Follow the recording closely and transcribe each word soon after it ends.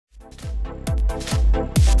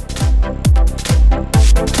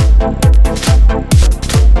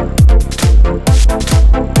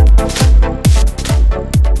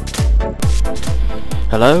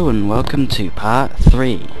Hello and welcome to part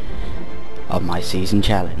 3 of my season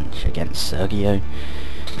challenge against Sergio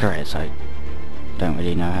Perez. I don't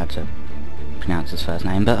really know how to pronounce his first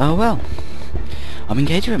name, but oh well. I'm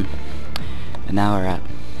engaged with him. And now we're at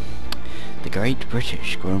the Great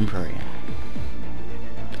British Grand Prix.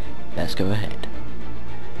 Let's go ahead.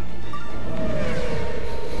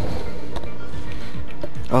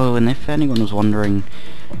 Oh, and if anyone was wondering,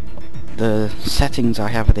 the settings I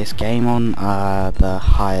have for this game on are the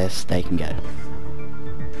highest they can go.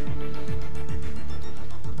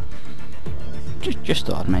 Just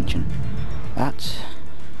thought I'd mention that.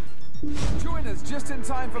 Join us just in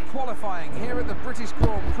time for qualifying here at the British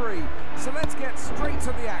Grand Prix. So let's get straight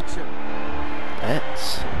to the action.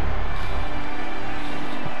 Let's.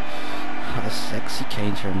 What a sexy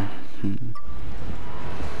caterham.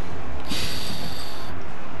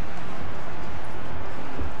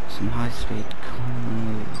 Some high-speed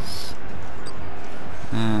cars.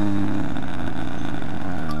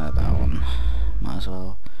 That one. Might as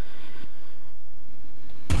well.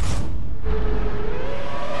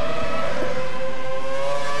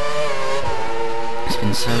 It's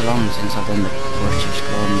been so long since I've done the British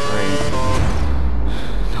Grand Prix.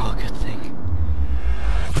 Not a good thing.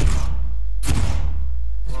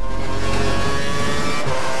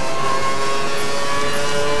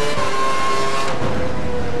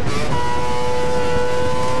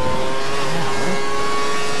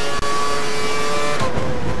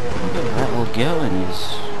 Go in his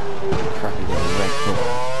crappy little red bull.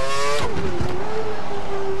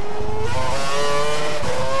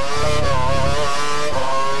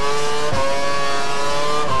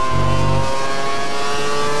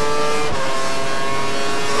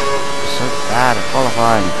 So bad at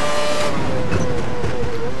qualifying.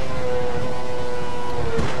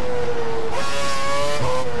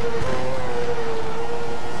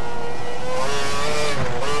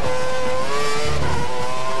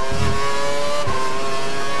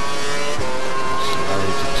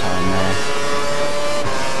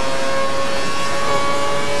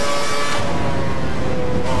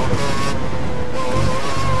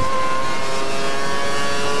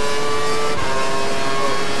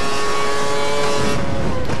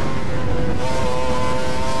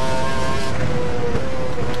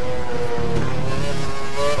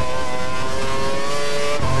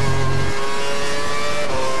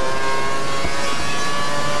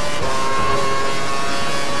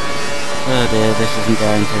 Oh dear, this isn't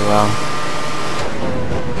going too well.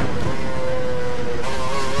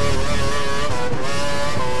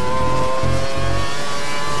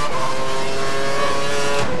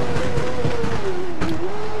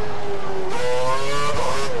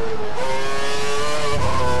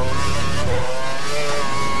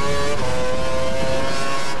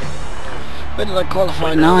 Where did I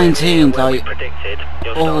qualify 19th? I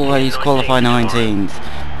always qualify 19th.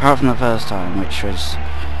 Apart from the first time, which was,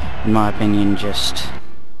 in my opinion, just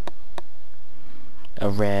a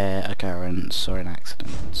rare occurrence or an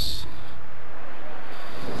accident.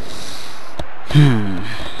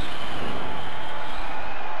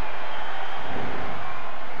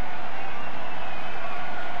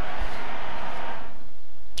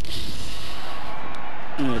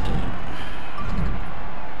 Oh dear.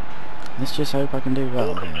 Let's just hope I can do well.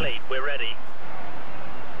 All complete, we're ready.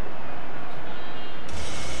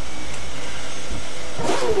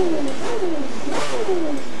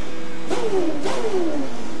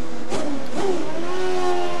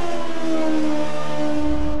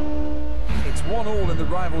 It's 1-1 in the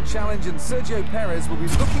rival challenge, and Sergio Perez will be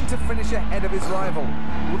looking to finish ahead of his rival.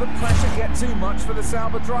 Will the pressure get too much for the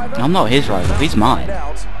Sauber driver? I'm not his rival, he's mine.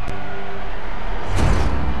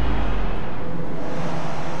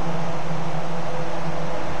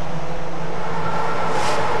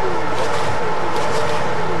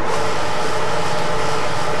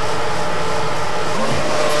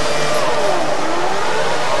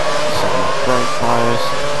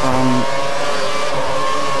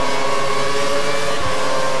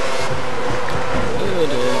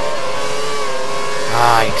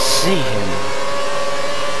 I see him.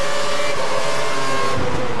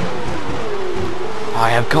 I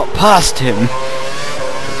have got past him.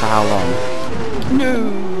 For how long? No,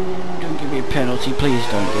 don't give me a penalty, please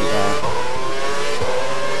don't do that.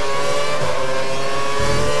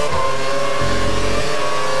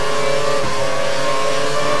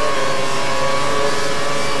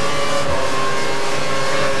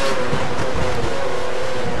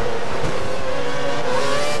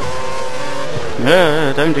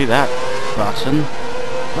 Don't do that button.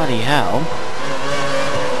 Bloody hell.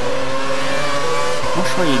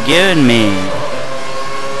 What's you giving me?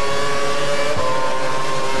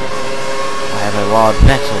 I have a wild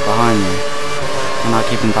Vettel behind me. Can I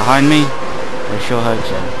keep him behind me? I sure hope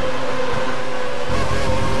so. I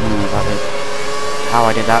don't know about how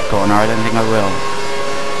I did that corner, I don't think I will.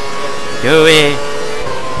 Do it!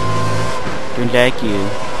 Don't like you.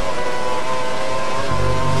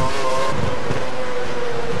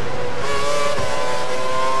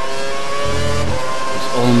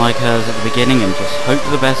 Just all my curves at the beginning and just hope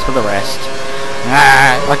for the best for the rest.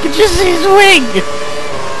 Ah! I can just see his wing!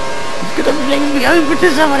 He's gonna fling me over to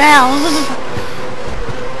someone else!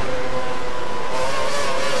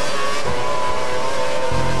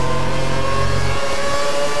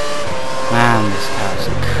 Man, this car's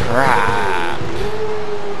crap.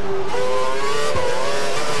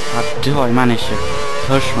 How do I manage to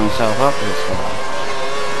push myself up this far?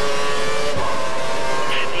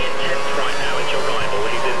 He's in 10th right now, it's your rival.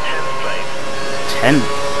 He's in 10th place. 10th?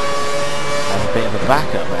 Have a bit of a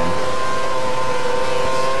backup then.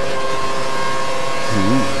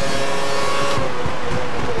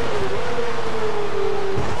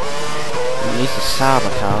 At least the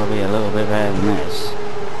Sauber car will be a little bit better than this.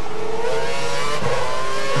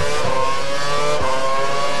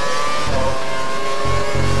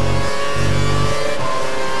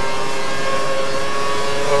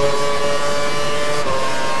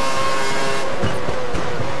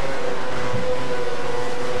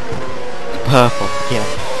 Purple, yeah,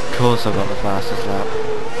 of course I got the fastest lap.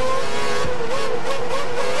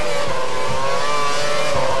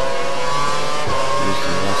 Use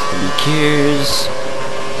the rest of the cues.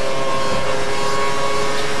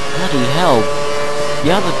 Bloody hell,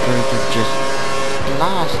 the other group have just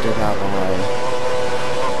blasted out the way.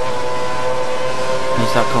 At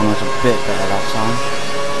least that corner's a bit better that time.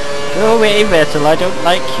 Go away, Vettel, I don't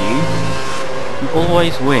like you. You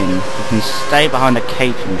always win. You can stay behind a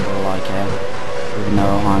caterham for all I care, even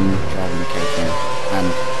though I'm driving a caterham, and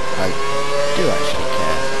I do actually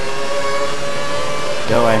care.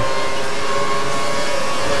 Go away.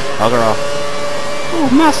 Bugger off. Oh,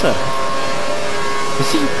 Massa! Is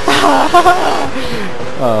he?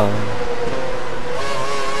 Oh.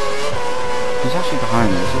 He's actually behind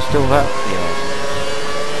me. Is it still that? Yeah.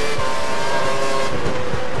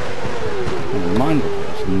 Mind it,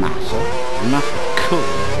 it's Massa. That's cool.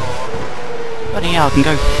 Bloody hell, I can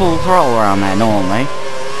go full throttle around there normally.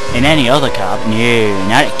 In any other car, but no,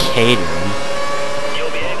 not a caterham. You'll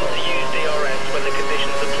be able to use DRS when the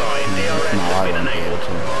conditions apply. DRS No, has I been won't be able enabled.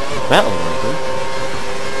 to. Vettel will be.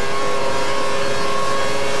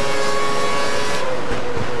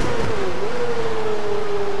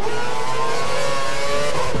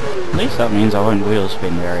 At least that means I won't wheel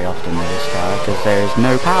spin very often with this car, because there is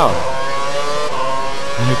no power.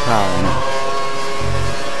 No power in it.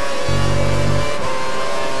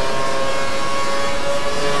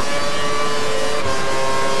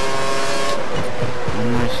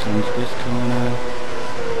 Nice into this corner.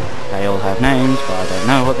 They all have names, but I don't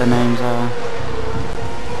know what their names are.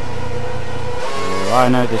 So I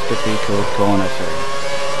know this could be called corner 3.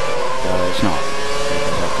 Though it's not,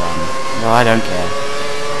 because I've gone. Well, I don't care.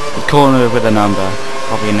 The corner with a number,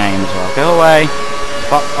 probably a name as well. Go away!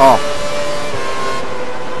 Fuck off!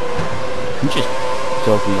 I'm just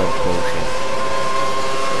talking about bullshit.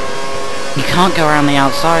 You can't go around the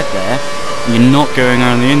outside there. You're not going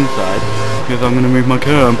around the inside, because I'm going to move my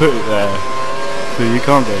car and put it there. So you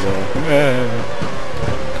can't go there.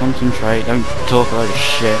 Concentrate, don't talk a load of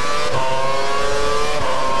shit.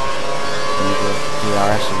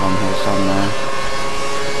 DRS along here somewhere.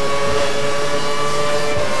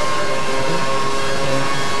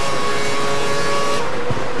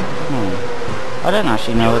 I don't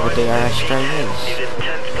actually know where the DRS straight is. He's in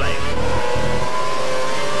 10th place.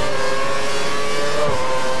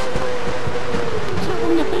 Is that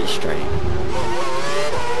on the pit straight?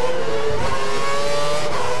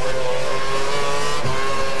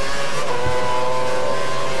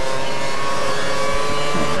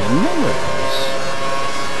 I don't really know where it is.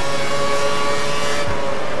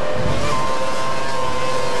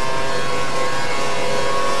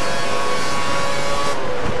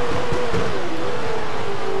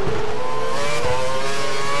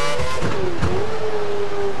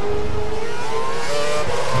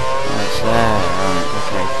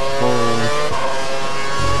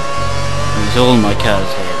 All my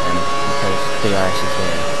cars here then, because DRS is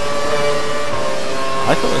here.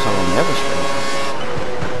 I thought it was along the other street.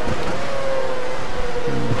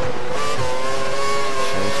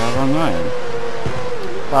 Shows how wrong I am.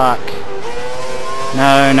 Fuck.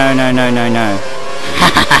 No, no, no, no, no, no.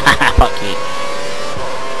 Fuck you.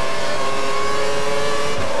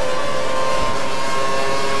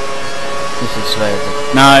 This is where the...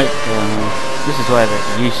 No! This is where they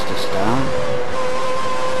used to start.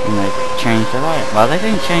 And they changed the layout. Well, they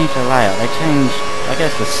didn't change the layout. They changed, I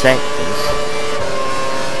guess, the sectors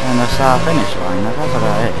and the start finish line. That's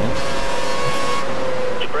about it.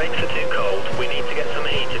 Your brakes are too cold. We need to get some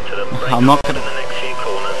heat into them. Brake I'm not hard gonna. in the next few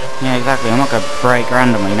corners. Yeah, exactly. I'm not gonna brake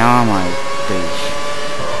randomly now, am I, douche?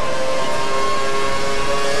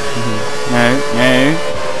 No, no,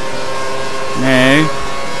 no.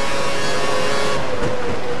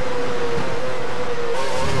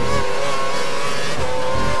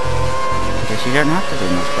 You don't have to do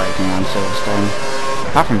much braking around Silverstone.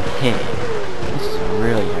 Apart from here, this is a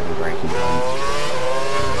really heavy braking point.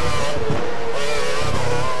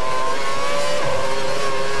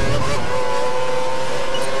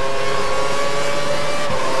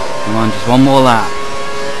 Come on, just one more lap.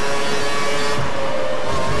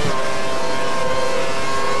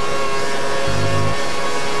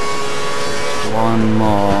 Just one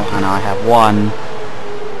more, and I have won.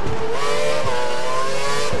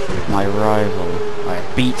 My rival. I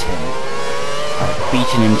beat him. I've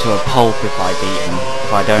beaten him to a pulp if I beat him.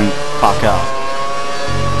 If I don't fuck up.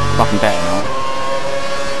 Fucking better not.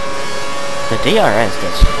 The DRS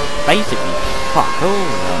gets basically fuck all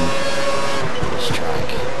on this track.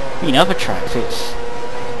 I mean, other tracks it's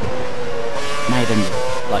made him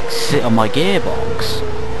like sit on my gearbox.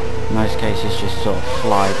 In most cases just sort of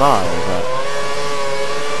fly by, but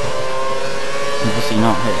obviously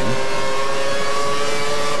not here.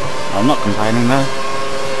 I'm not complaining though.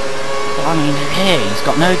 But I mean, here he's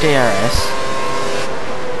got no DRS.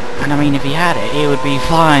 And I mean, if he had it, he would be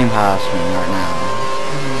flying past me right now.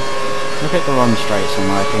 Look at the wrong straights in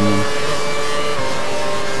my opinion.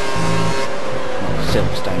 Well,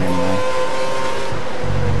 Silverstone anyway.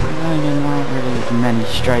 There aren't really many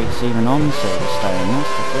straights even on Silverstone,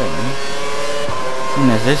 that's the thing. And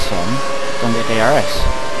there's this one, don't get DRS.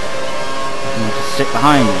 I'm going to sit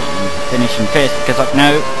behind me and finish in fifth because I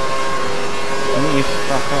know. Oh, you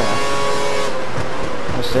fuck off.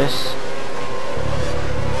 What's this?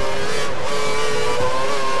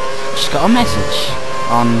 Just got a message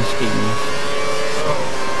on Schemes.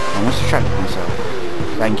 I almost distracted myself.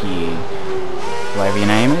 Thank you. Whatever your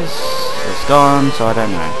name is, it's gone, so I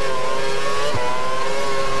don't know.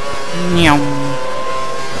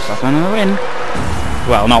 Looks like I'm gonna win.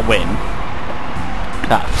 Well, not win.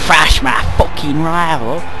 But thrash my fucking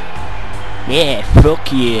rival. Yeah,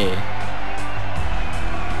 fuck you.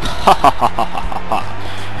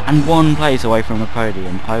 And one place away from the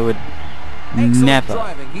podium. I would never.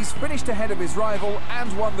 Driving. He's finished ahead of his rival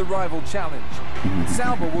and won the rival challenge.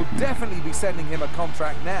 Sauber will definitely be sending him a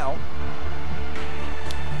contract now.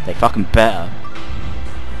 They fucking better.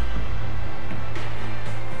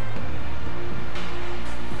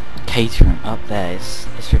 Caterham up there is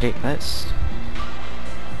ridiculous.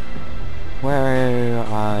 Where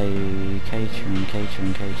are you?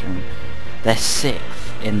 Caterham. They're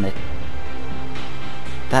 6th in the...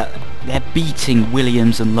 They're beating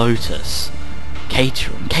Williams and Lotus.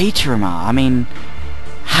 Caterham are, I mean...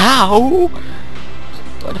 How?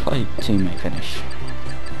 What if I teammate finish?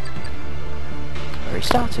 Where he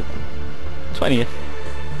started. 20th.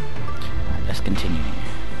 Right, let's continue.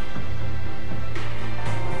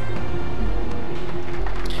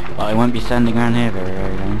 Well, I won't be standing around here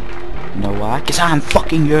very long. You know why? Because I'm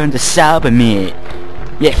fucking going to Sauber, mate.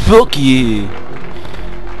 Yeah, fuck you!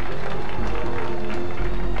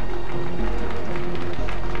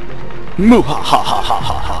 Moo ha ha ha ha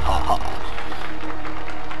ha ha ha ha.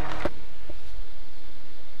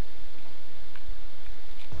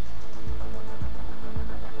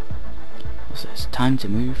 So it's time to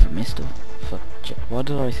move for Mr. What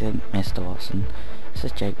did I say, Mr. Watson? This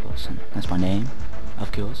is Jake Watson. That's my name,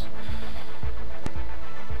 of course.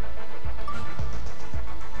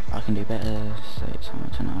 I can do better. Say it's how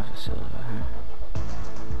much an hour for silver.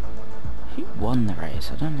 Who won the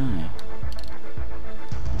race? I don't know.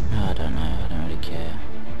 I don't know. I don't really care.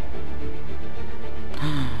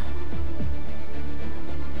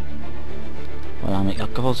 Well, I mean,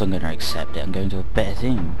 of course I'm going to accept it. I'm going to a better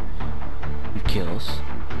team. Of course.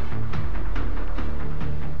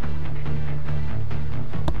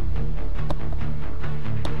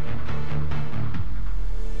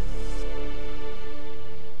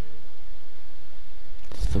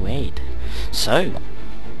 The wait. So,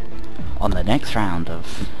 on the next round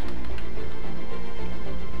of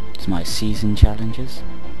my season challenges,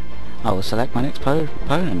 I will select my next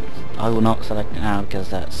opponent. I will not select it now because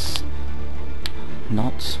that's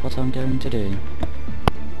not what I'm going to do.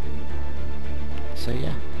 So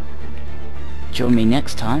yeah, join me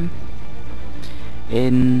next time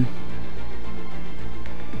in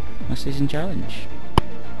my season challenge.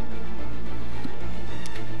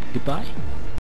 Goodbye.